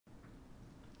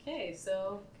Okay,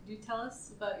 so could you tell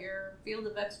us about your field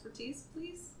of expertise,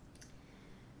 please?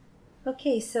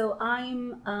 Okay, so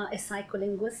I'm a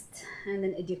psycholinguist and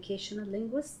an educational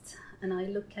linguist, and I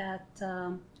look at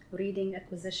reading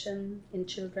acquisition in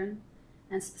children,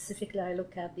 and specifically I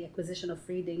look at the acquisition of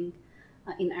reading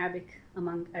in Arabic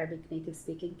among Arabic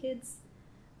native-speaking kids.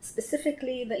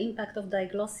 Specifically, the impact of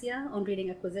diglossia on reading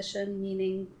acquisition,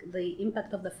 meaning the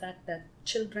impact of the fact that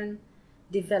children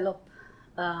develop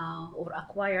or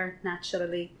acquire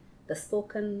naturally the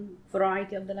spoken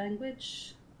variety of the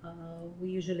language. We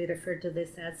usually refer to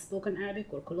this as spoken Arabic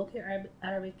or colloquial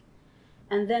Arabic.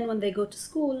 And then when they go to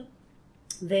school,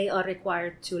 they are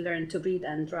required to learn to read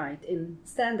and write in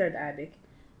standard Arabic,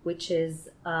 which is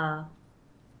a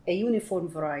uniform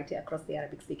variety across the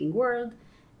Arabic-speaking world.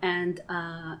 And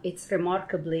it's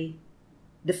remarkably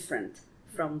different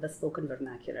from the spoken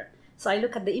vernacular. So I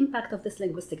look at the impact of this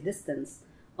linguistic distance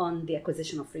on the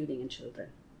acquisition of reading in children.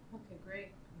 Okay, great.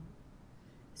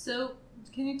 So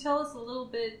can you tell us a little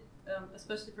bit,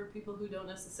 especially for people who don't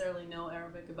necessarily know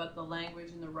Arabic, about the language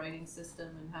and the writing system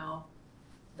and how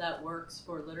that works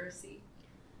for literacy?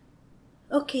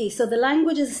 Okay, so the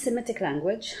language is a Semitic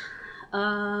language.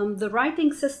 The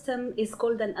writing system is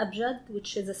called an abjad,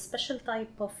 which is a special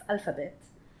type of alphabet.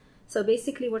 So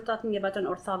basically we're talking about an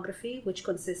orthography, which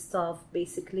consists of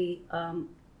basically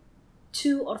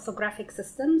two orthographic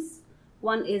systems.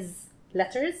 One is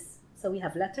letters. So we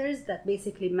have letters that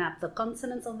basically map the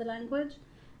consonants of the language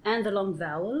and the long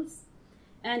vowels.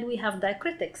 And we have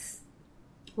diacritics,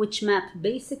 which map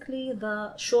basically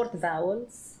the short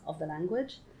vowels of the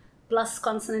language, plus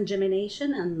consonant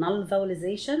gemination and null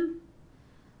vowelization,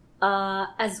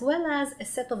 as well as a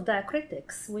set of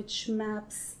diacritics, which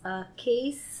maps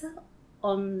case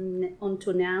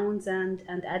onto nouns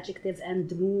and adjectives and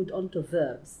mood onto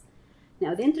verbs.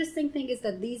 Now, the interesting thing is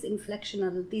that these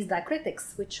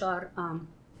diacritics, which are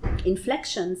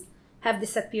inflections, have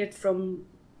disappeared from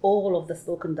all of the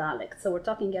spoken dialects. So we're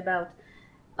talking about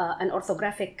an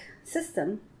orthographic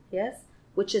system, yes,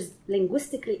 which is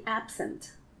linguistically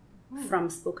absent from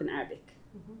spoken Arabic.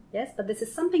 Mm-hmm. Yes, but this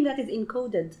is something that is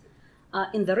encoded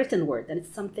in the written word, and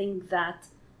it's something that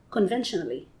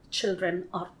conventionally children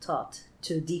are taught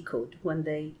to decode when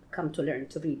they come to learn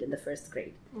to read in the first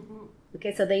grade. Mm-hmm.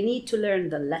 Okay, so they need to learn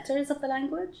the letters of the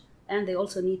language, and they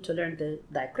also need to learn the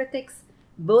diacritics,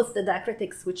 both the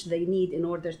diacritics which they need in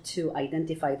order to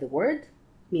identify the word,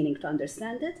 meaning to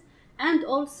understand it, and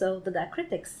also the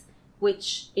diacritics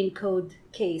which encode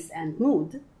case and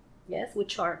mood, yes,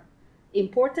 which are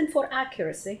important for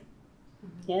accuracy,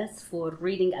 yes, for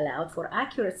reading aloud, for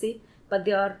accuracy, but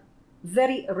they are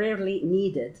very rarely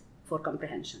needed for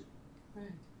comprehension. Right.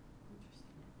 Interesting.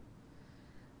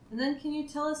 And then can you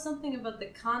tell us something about the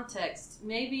context,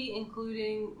 maybe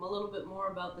including a little bit more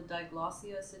about the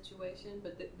diglossia situation,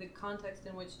 but the context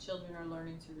in which children are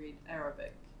learning to read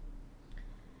Arabic?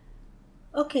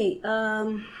 Okay,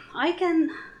 I can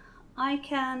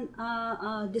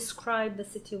describe the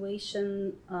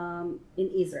situation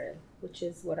in Israel, which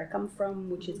is where I come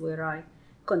from, which is where I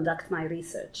conduct my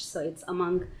research. So it's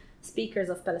among speakers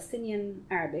of Palestinian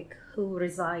Arabic who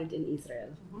reside in Israel.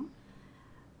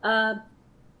 Mm-hmm.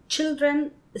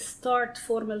 Children start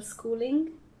formal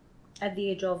schooling at the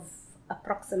age of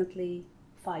approximately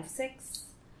 5-6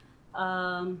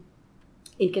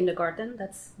 in kindergarten.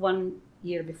 That's 1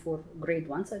 year before grade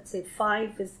 1. So I'd say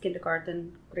 5 is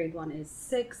kindergarten, grade 1 is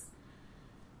 6.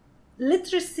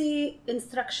 Literacy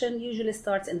instruction usually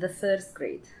starts in the first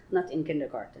grade, not in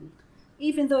kindergarten.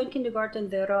 Even though in kindergarten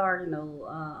there are,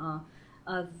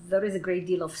 there is a great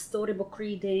deal of storybook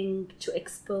reading to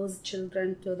expose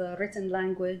children to the written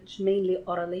language, mainly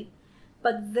orally,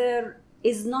 but there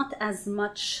is not as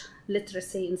much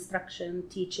literacy instruction,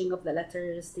 teaching of the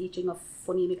letters, teaching of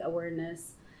phonemic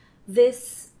awareness.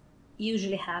 This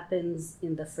usually happens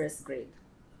in the first grade.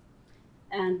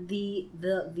 And the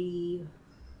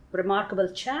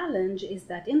remarkable challenge is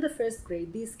that in the first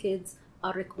grade, these kids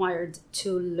are required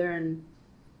to learn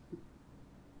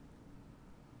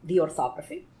the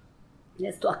orthography,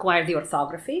 yes, to acquire the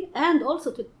orthography, and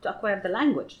also to acquire the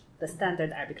language, the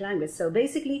standard Arabic language. So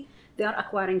basically, they are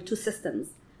acquiring two systems,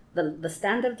 the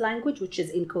standard language, which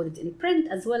is encoded in print,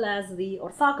 as well as the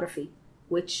orthography,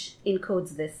 which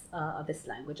encodes this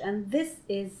language. And this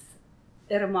is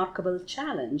a remarkable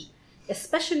challenge,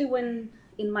 especially when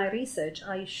in my research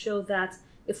I show that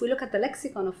if we look at the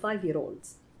lexicon of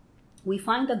 5-year-olds, we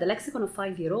find that the lexicon of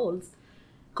 5-year-olds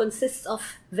consists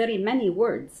of very many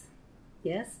words,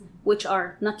 yes, which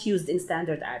are not used in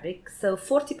standard Arabic. So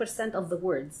 40% of the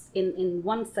words in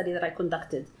one study that I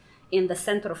conducted in the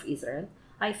center of Israel,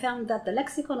 I found that the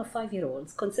lexicon of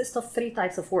 5-year-olds consists of 3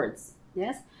 types of words.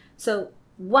 Yes? So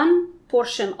one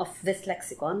portion of this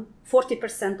lexicon,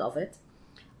 40% of it,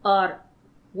 are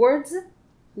words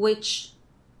which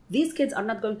these kids are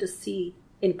not going to see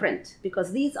in print,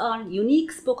 because these are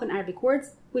unique spoken Arabic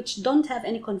words which don't have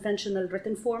any conventional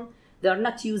written form. They are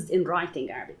not used in writing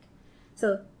Arabic.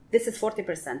 So this is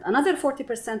 40%. Another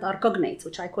 40% are cognates,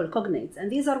 which I call cognates.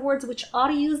 And these are words which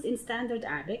are used in standard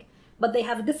Arabic, but they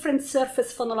have different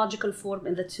surface phonological form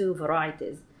in the 2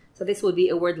 varieties. So this would be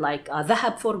a word like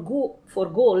dhahab for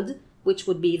gold, which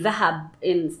would be dhahab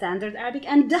in standard Arabic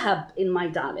and dahab in my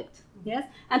dialect. Yes?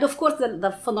 And of course,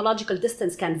 the phonological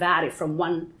distance can vary from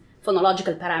 1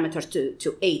 phonological parameter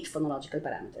to 8 phonological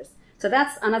parameters. So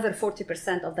that's another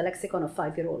 40% of the lexicon of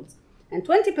 5-year-olds. And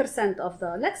 20% of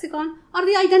the lexicon are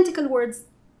the identical words.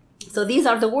 So these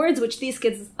are the words which these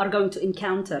kids are going to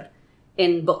encounter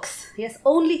in books. Yes,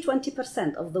 only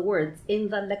 20% of the words in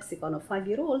the lexicon of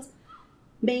 5-year-olds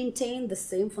maintain the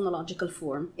same phonological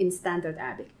form in standard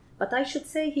Arabic. But I should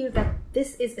say here that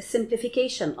this is a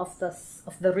simplification of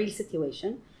the real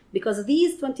situation, because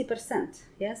these 20%,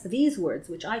 yes, these words,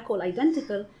 which I call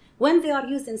identical, when they are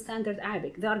used in standard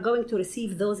Arabic, they are going to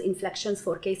receive those inflections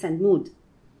for case and mood.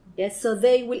 Yes, so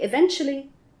they will eventually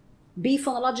be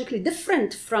phonologically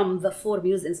different from the form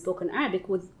used in spoken Arabic,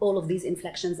 with all of these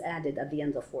inflections added at the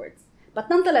end of words. But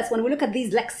nonetheless, when we look at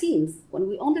these lexemes, when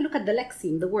we only look at the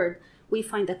lexeme, the word, we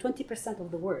find that 20%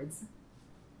 of the words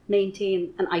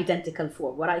maintain an identical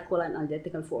form, what I call an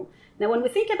identical form. Now, when we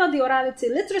think about the orality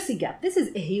literacy gap, this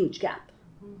is a huge gap.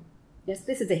 Yes,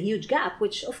 this is a huge gap,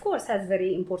 which of course has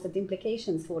very important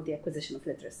implications for the acquisition of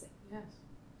literacy. Yes.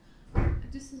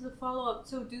 Just as a follow-up,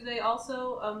 so do they also,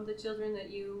 the children that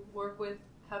you work with,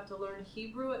 have to learn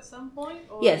Hebrew at some point?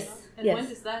 Or yes. Not? And yes. when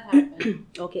does that happen?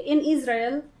 Okay, in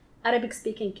Israel,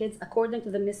 Arabic-speaking kids, according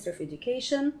to the Ministry of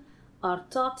Education, are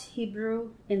taught Hebrew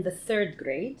in the 3rd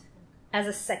grade as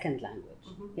a second language.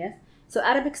 Yes. So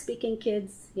Arabic-speaking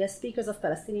kids, yes, speakers of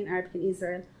Palestinian Arabic in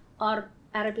Israel, are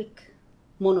Arabic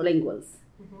monolinguals.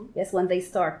 Yes, when they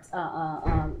start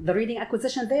the reading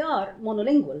acquisition, they are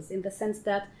monolinguals in the sense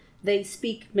that they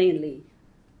speak mainly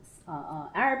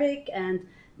Arabic, and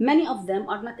many of them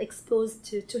are not exposed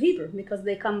to Hebrew because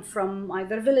they come from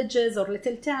either villages or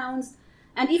little towns.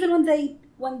 And even when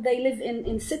they live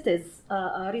in cities,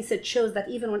 research shows that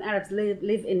even when Arabs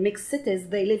live in mixed cities,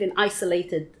 they live in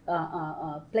isolated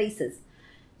places.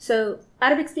 So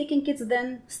Arabic-speaking kids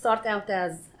then start out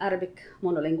as Arabic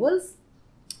monolinguals.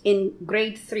 In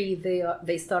grade 3,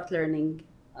 they start learning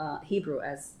Hebrew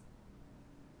as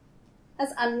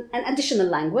an additional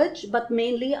language, but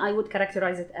mainly I would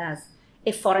characterize it as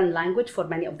a foreign language for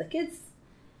many of the kids.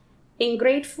 In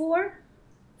grade 4,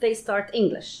 they start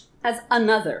English as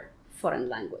another foreign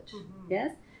language.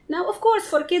 Yes. Now, of course,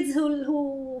 for kids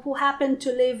who happen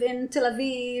to live in Tel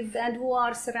Aviv and who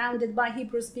are surrounded by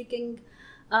Hebrew-speaking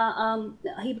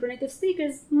Hebrew native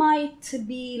speakers, might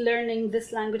be learning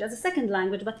this language as a second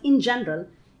language, but in general,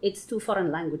 it's 2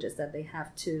 foreign languages that they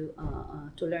have to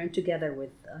learn together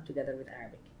with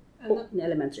Arabic in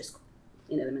elementary school.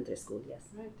 In elementary school, yes.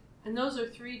 Right. And those are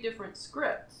 3 different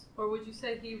scripts, or would you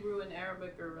say Hebrew and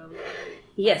Arabic are relatively?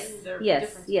 Yes,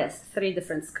 yes, 3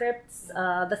 different scripts.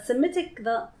 The Semitic,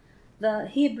 the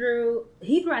Hebrew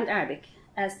and Arabic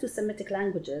as 2 Semitic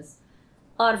languages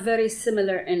are very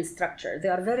similar in structure. They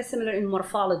are very similar in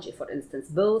morphology, for instance.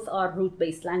 Both are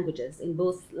root-based languages. In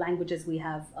both languages, we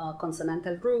have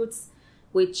consonantal roots,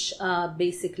 which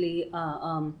basically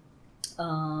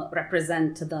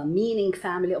represent the meaning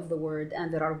family of the word,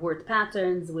 and there are word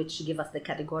patterns which give us the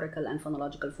categorical and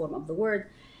phonological form of the word.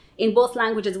 In both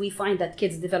languages, we find that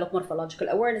kids develop morphological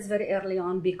awareness very early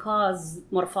on because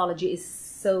morphology is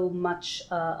so much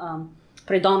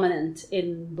predominant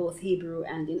in both Hebrew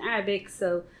and in Arabic.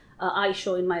 So I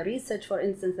show in my research, for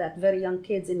instance, that very young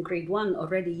kids in grade 1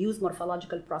 already use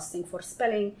morphological processing for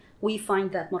spelling. We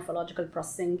find that morphological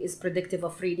processing is predictive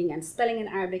of reading and spelling in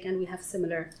Arabic, and we have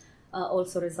similar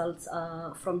also results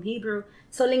from Hebrew.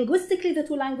 So linguistically, the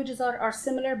 2 languages are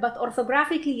similar, but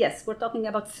orthographically, yes, we're talking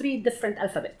about 3 different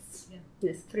alphabets. Yeah.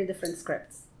 Yes, 3 different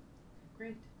scripts.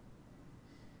 Great.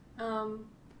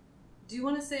 Do you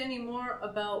want to say any more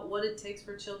about what it takes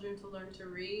for children to learn to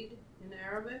read in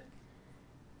Arabic?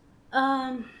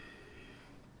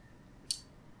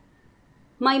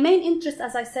 My main interest,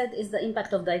 as I said, is the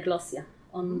impact of diglossia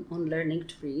on learning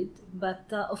to read. But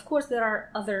of course, there are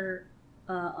other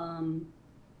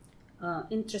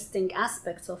interesting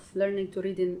aspects of learning to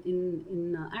read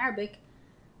in Arabic.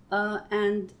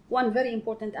 And one very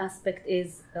important aspect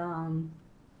is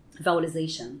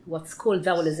vowelization, what's called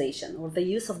vowelization, or the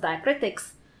use of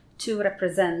diacritics to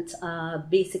represent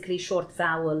basically short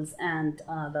vowels and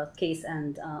the case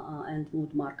and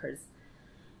mood markers.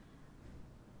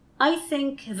 I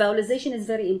think vowelization is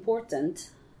very important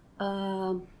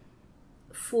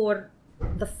for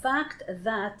the fact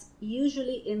that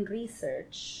usually in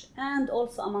research and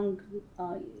also among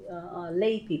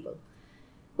lay people,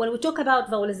 when we talk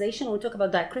about vowelization, when we talk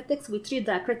about diacritics, we treat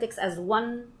diacritics as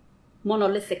one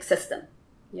monolithic system.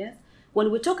 Yes.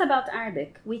 When we talk about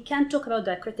Arabic, we can't talk about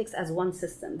diacritics as one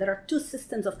system. There are two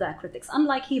systems of diacritics,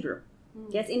 unlike Hebrew.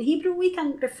 Yes, in Hebrew, we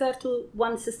can refer to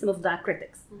one system of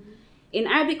diacritics. In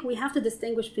Arabic, we have to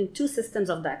distinguish between two systems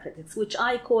of diacritics, which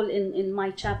I call in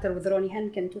my chapter with Ronnie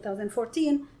Henke in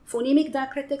 2014, phonemic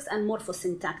diacritics and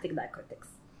morphosyntactic diacritics.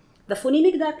 The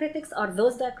phonemic diacritics are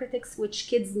those diacritics which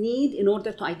kids need in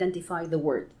order to identify the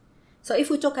word. So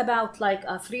if we talk about like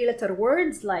three-letter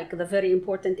words, like the very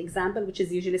important example, which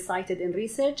is usually cited in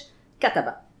research,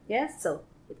 kataba. Yes, so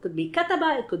it could be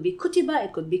kataba, it could be kutiba,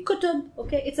 it could be kutub.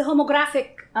 Okay, it's a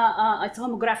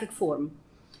homographic form.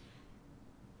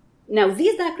 Now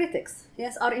these diacritics,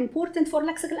 yes, are important for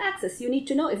lexical access. You need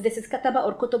to know if this is kataba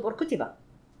or kutub or kutiba.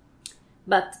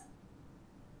 But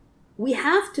we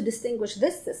have to distinguish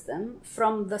this system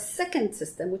from the second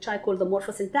system, which I call the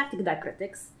morphosyntactic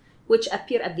diacritics, which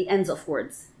appear at the ends of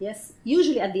words. Yes,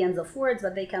 usually at the ends of words,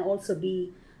 but they can also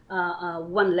be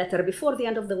one letter before the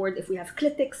end of the word if we have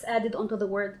clitics added onto the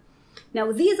word.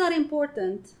 Now, these are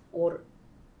important, or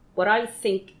what I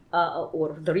think,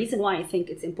 or the reason why I think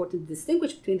it's important to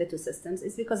distinguish between the two systems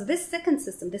is because this second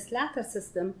system, this latter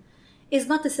system, is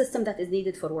not a system that is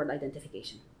needed for word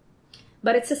identification.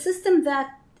 But it's a system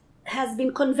that has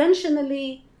been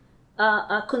conventionally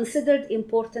considered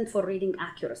important for reading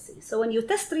accuracy. So when you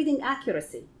test reading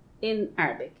accuracy in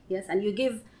Arabic, yes, and you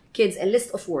give kids a list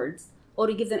of words or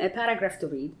you give them a paragraph to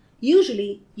read,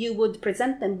 usually you would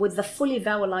present them with the fully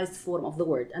vowelized form of the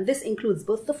word. And this includes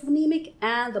both the phonemic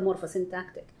and the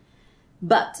morphosyntactic.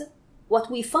 But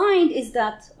what we find is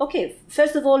that, okay,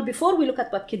 first of all, before we look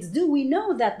at what kids do, we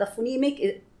know that the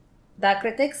phonemic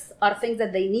diacritics are things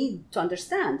that they need to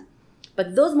understand.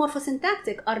 But those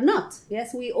morphosyntactic are not.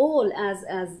 Yes, we all, as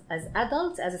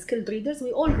adults, as skilled readers,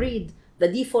 we all read the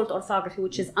default orthography,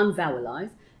 which is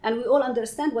unvowelized, and we all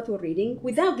understand what we're reading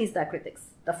without these diacritics,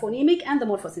 the phonemic and the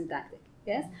morphosyntactic.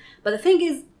 Yes, but the thing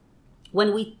is,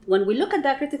 when we look at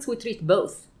diacritics, we treat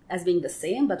both as being the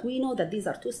same, but we know that these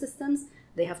are two systems.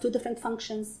 They have two different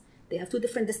functions. They have two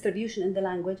different distribution in the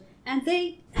language, and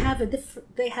they have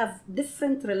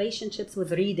different relationships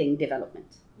with reading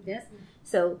development. Yes,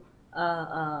 so.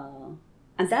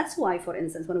 And that's why, for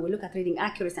instance, when we look at reading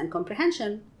accuracy and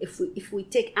comprehension, if we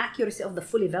take accuracy of the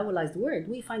fully vowelized word,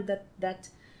 we find that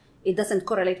it doesn't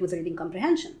correlate with reading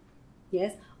comprehension.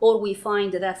 Yes, or we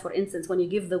find that, for instance, when you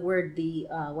give the word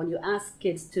when you ask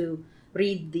kids to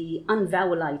read the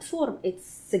unvowelized form, it's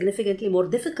significantly more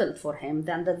difficult for him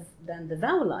than the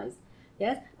vowelized.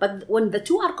 Yes, but when the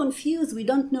two are confused, we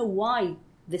don't know why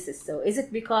this is so. Is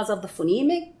it because of the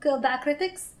phonemic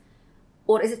diacritics?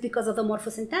 Or is it because of the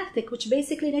morphosyntactic, which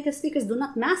basically native speakers do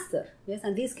not master? Yes,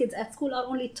 and these kids at school are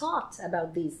only taught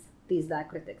about these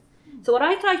diacritics. So what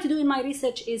I try to do in my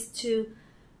research is to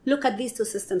look at these two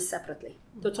systems separately,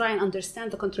 to try and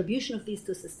understand the contribution of these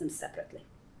two systems separately.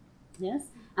 Yes,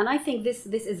 and I think this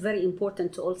is very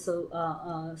important to also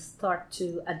start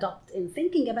to adopt in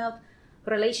thinking about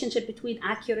relationship between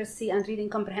accuracy and reading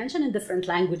comprehension in different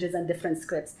languages and different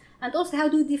scripts, and also how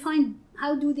do we define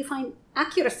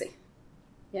accuracy?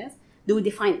 Yes, do we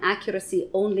define accuracy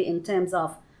only in terms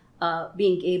of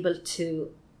being able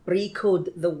to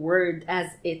recode the word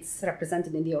as it's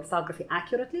represented in the orthography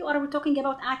accurately, or are we talking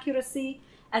about accuracy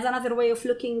as another way of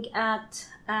looking at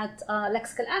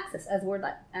lexical access as word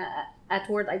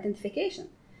identification?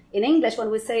 In English, when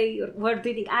we say word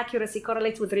reading accuracy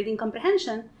correlates with reading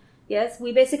comprehension, yes,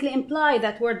 we basically imply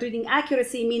that word reading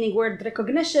accuracy, meaning word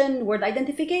recognition, word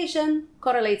identification,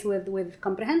 correlates with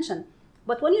comprehension.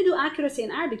 But when you do accuracy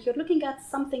in Arabic, you're looking at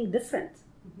something different.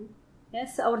 Mm-hmm.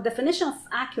 Yes, our definition of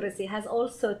accuracy has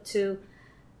also to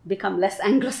become less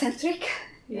Anglocentric,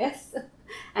 yes,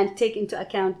 and take into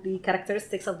account the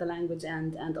characteristics of the language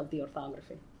and of the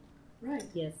orthography. Right.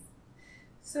 Yes.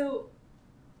 So,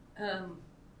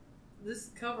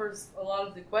 this covers a lot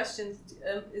of the questions.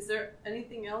 Is there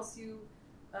anything else you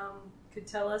could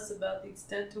tell us about the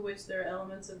extent to which there are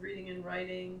elements of reading and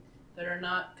writing that are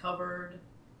not covered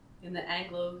in the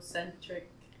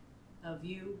Anglo-centric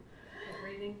view of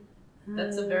reading?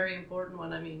 That's a very important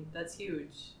one. I mean, that's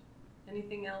huge.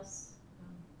 Anything else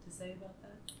to say about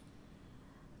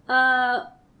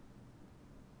that?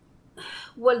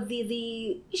 Well,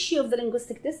 the issue of the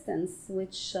linguistic distance,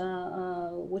 which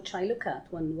I look at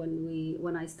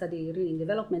when I study reading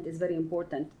development, is very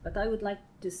important. But I would like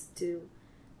just to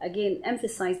again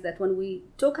emphasize that when we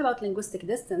talk about linguistic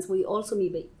distance, we also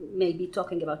may be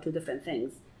talking about two different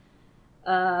things.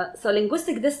 So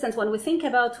linguistic distance, when we think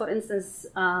about, for instance,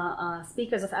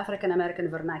 speakers of African American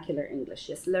vernacular English,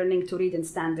 yes, learning to read in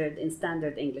standard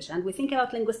English, and we think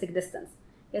about linguistic distance.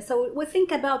 Yes, so we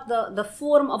think about the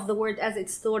form of the word as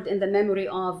it's stored in the memory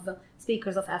of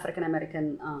speakers of African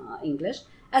American English,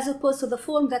 as opposed to the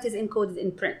form that is encoded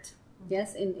in print.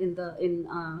 Yes, in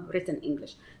written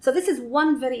English. So this is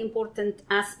one very important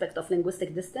aspect of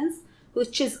linguistic distance,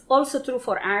 which is also true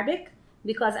for Arabic,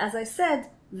 because as I said,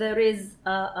 there is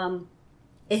a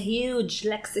huge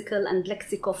lexical and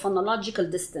lexicophonological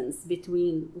distance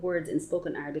between words in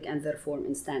spoken Arabic and their form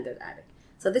in standard Arabic.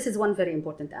 So this is one very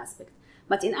important aspect.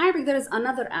 But in Arabic, there is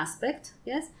another aspect,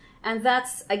 yes, and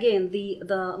that's, again, the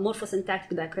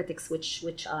morphosyntactic diacritics,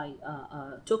 which I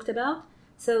talked about.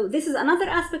 So this is another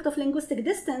aspect of linguistic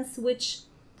distance, which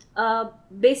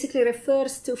basically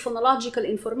refers to phonological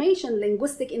information,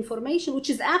 linguistic information, which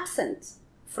is absent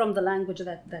from the language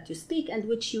that you speak and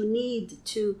which you need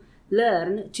to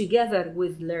learn together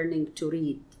with learning to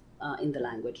read in the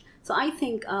language. So I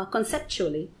think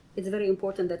conceptually, it's very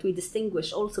important that we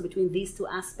distinguish also between these two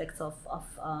aspects of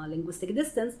linguistic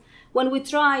distance when we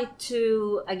try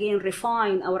to, again,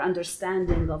 refine our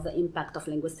understanding of the impact of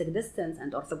linguistic distance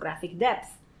and orthographic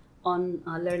depth on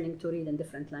learning to read in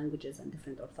different languages and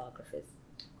different orthographies.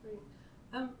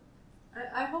 Great.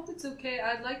 I hope it's okay.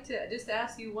 I'd like to just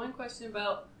ask you one question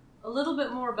about a little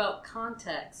bit more about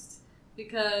context,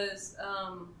 because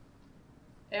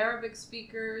Arabic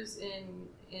speakers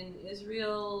in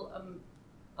Israel,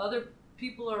 other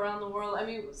people around the world, I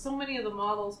mean, so many of the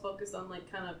models focus on like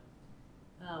kind of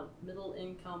middle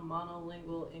income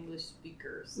monolingual English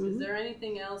speakers. Mm-hmm. Is there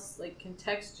anything else like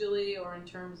contextually or in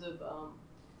terms of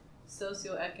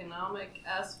socioeconomic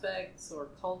aspects or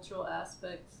cultural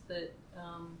aspects that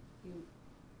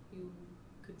you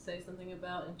could say something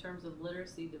about in terms of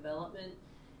literacy development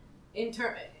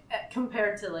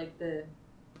compared to like the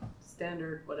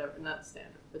standard, whatever, not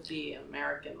standard, but the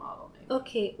American model maybe?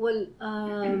 Okay, well,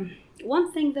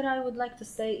 one thing that I would like to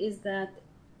say is that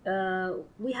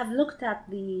we have looked at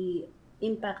the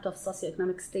impact of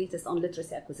socioeconomic status on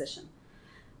literacy acquisition.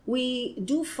 We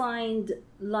do find,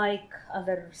 like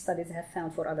other studies have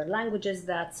found for other languages,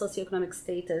 that socioeconomic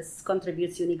status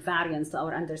contributes unique variance to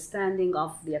our understanding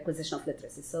of the acquisition of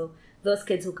literacy. So those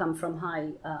kids who come from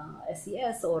high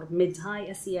SES or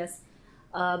mid-high SES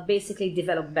basically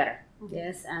develop better, mm-hmm.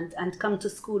 yes, and come to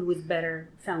school with better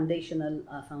foundational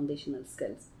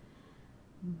skills.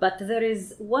 But there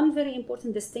is one very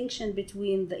important distinction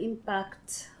between the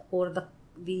impact or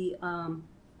the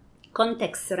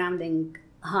context surrounding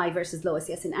high versus low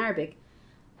SES in Arabic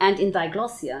and in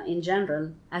diglossia in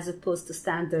general, as opposed to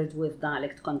standard with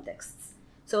dialect contexts.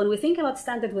 So when we think about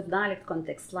standard with dialect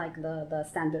contexts, like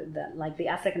like the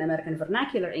African American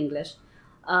vernacular English,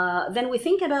 then we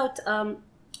think about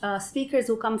speakers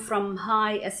who come from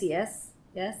high SES,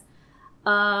 yes,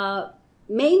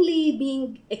 mainly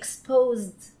being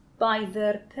exposed by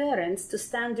their parents to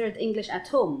standard English at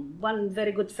home. One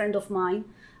very good friend of mine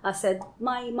said,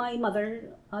 my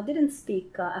mother didn't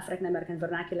speak African American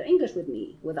vernacular English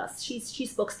with us. She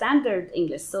spoke standard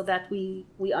English so that we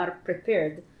are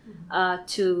prepared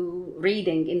to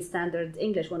reading in standard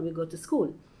English when we go to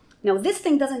school. Now, this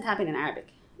thing doesn't happen in Arabic,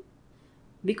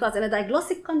 because in a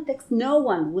diglossic context, no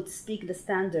one would speak the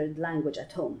standard language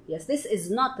at home. Yes, this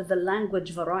is not the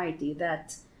language variety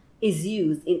that is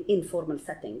used in informal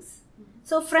settings.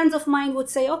 So friends of mine would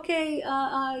say, okay,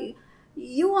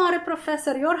 you are a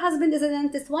professor, your husband is a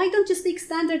dentist, why don't you speak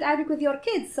standard Arabic with your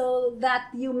kids so that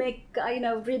you make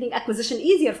reading acquisition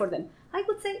easier for them? I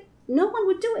would say no one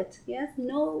would do it. Yes,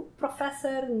 no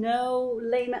professor, no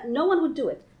layman, no one would do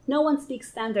it. No one speaks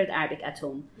standard Arabic at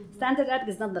home. Mm-hmm. Standard Arabic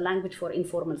is not the language for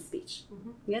informal speech.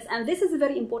 Mm-hmm. Yes, and this is a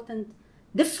very important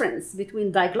difference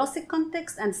between diglossic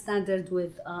context and standard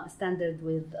with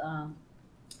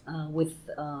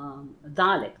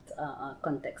dialect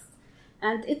context.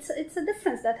 And it's a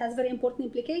difference that has very important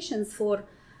implications for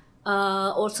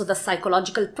also the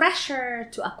psychological pressure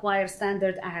to acquire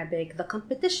standard Arabic, the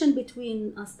competition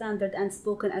between standard and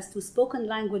spoken as two spoken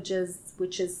languages,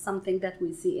 which is something that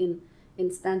we see in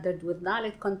standard with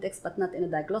dialect context, but not in a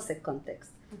diglossic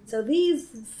context. Mm-hmm. So these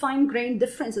fine-grained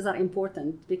differences are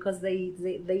important because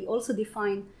they also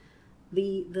define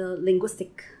the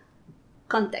linguistic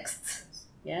contexts.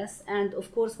 Yes, and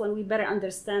of course, when we better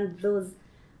understand those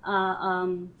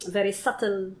very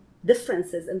subtle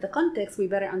differences in the context, we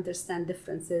better understand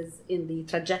differences in the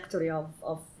trajectory of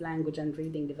language and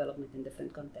reading development in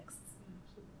different contexts.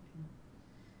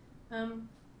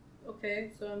 Okay,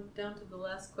 so I'm down to the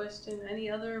last question. Any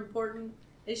other important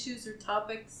issues or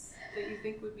topics that you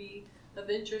think would be of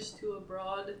interest to a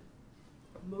broad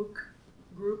MOOC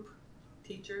group,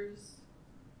 teachers,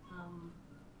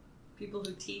 people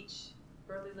who teach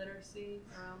early literacy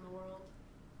around the world?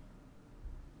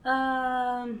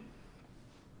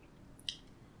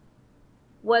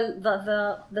 Well,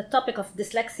 the topic of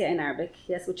dyslexia in Arabic,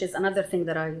 yes, which is another thing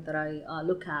that I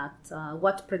look at.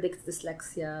 What predicts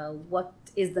dyslexia? What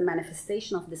is the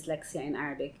manifestation of dyslexia in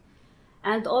Arabic?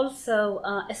 And also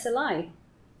SLI.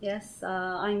 Yes,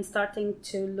 I'm starting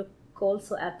to look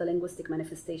also at the linguistic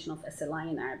manifestation of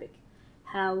SLI in Arabic.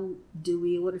 How do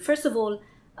we? Well, first of all,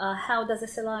 how does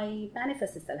SLI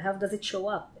manifest itself? How does it show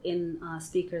up in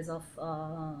speakers of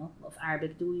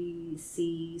Arabic? Do we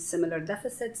see similar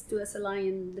deficits to SLI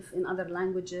in other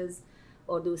languages,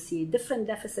 or do we see different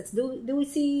deficits? Do we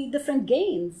see different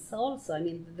gains also? I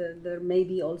mean, there may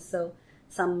be also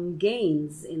some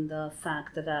gains in the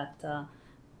fact that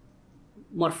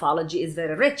morphology is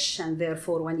very rich, and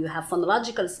therefore, when you have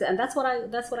phonological, and that's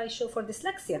what I show for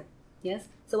dyslexia. Yes.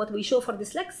 So what we show for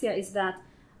dyslexia is that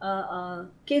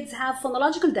kids have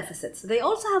phonological deficits. They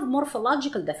also have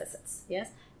morphological deficits,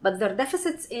 yes? But their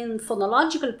deficits in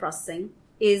phonological processing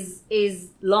is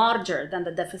larger than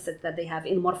the deficit that they have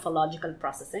in morphological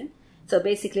processing. So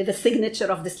basically the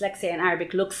signature of dyslexia in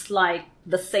Arabic looks like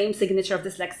the same signature of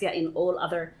dyslexia in all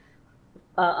other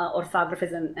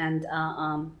orthographies and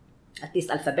at least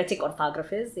alphabetic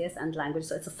orthographies, yes, and language.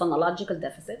 So it's a phonological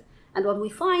deficit. And what we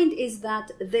find is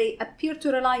that they appear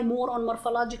to rely more on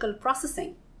morphological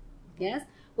processing. Yes.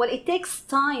 Well, it takes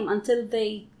time until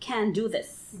they can do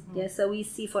this. Mm-hmm. Yes. So we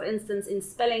see, for instance, in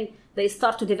spelling, they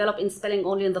start to develop in spelling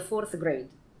only in the 4th grade.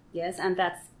 Yes, and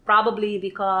that's probably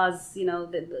because in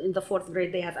the 4th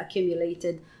grade they have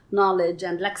accumulated knowledge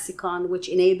and lexicon, which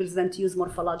enables them to use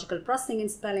morphological processing in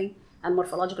spelling. And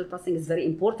morphological processing is very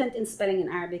important in spelling in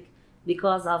Arabic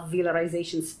because of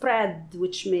velarization spread,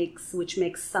 which makes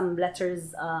some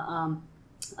letters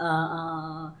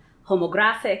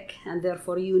homographic, and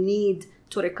therefore you need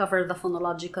to recover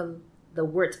the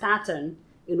word pattern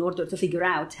in order to figure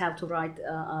out how to write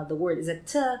the word. Is it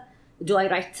t? Do I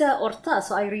write t or ta?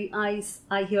 So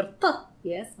I hear t,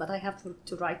 yes, but I have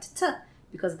to write t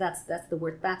because that's the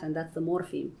word pattern, that's the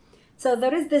morpheme. So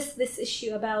there is this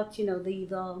issue about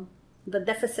the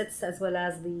deficits as well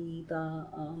as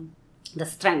the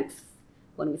strength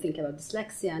when we think about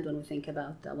dyslexia and when we think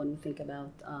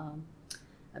about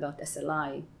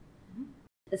SLI.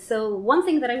 So one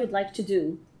thing that I would like to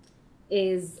do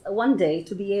is one day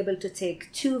to be able to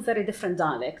take 2 very different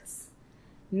dialects,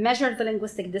 measure the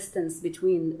linguistic distance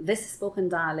between this spoken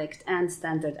dialect and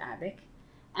standard Arabic,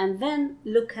 and then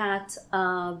look at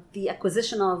the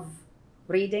acquisition of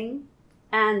reading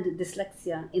and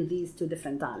dyslexia in these 2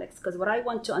 different dialects. Because what I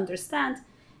want to understand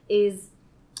is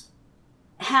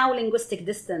how linguistic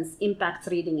distance impacts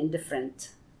reading in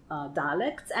different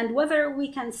dialects, and whether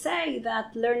we can say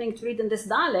that learning to read in this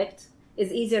dialect is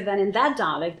easier than in that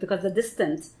dialect because the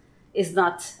distance is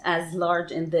not as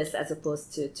large in this as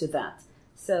opposed to that.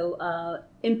 So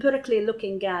empirically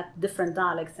looking at different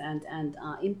dialects and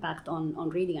impact on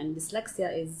reading and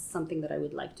dyslexia is something that I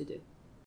would like to do.